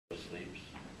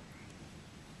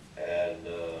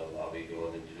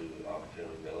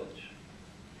Opportunity Village.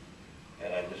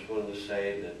 And I just wanted to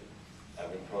say that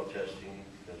I've been protesting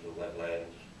because of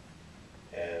wetlands,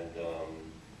 and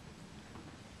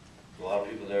a lot of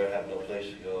people there have no place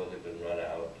to go. They've been run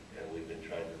out, and we've been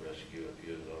trying to rescue a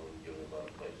few of them and give them a lot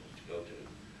of places to go to.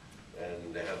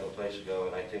 And they have no place to go,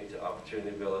 and I think the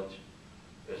Opportunity Village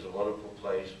is a wonderful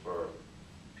place for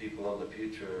people in the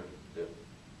future that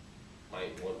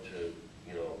might want to,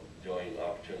 you know, join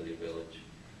Opportunity Village.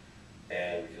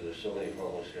 And because there's so many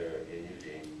homeless here in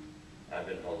Eugene, I've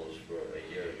been homeless for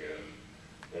a year here,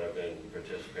 but I've been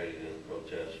participating in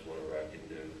protests, whatever I can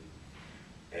do.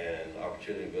 And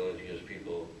Opportunity Village gives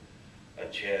people a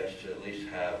chance to at least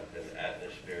have an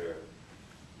atmosphere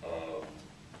of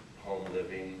home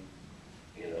living,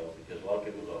 you know, because a lot of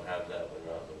people don't have that when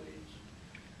they're out in the weeds.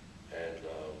 And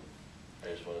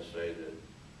I just want to say that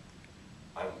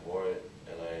I'm for it,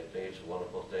 and I think it's a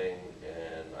wonderful thing,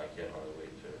 and I can't hardly wait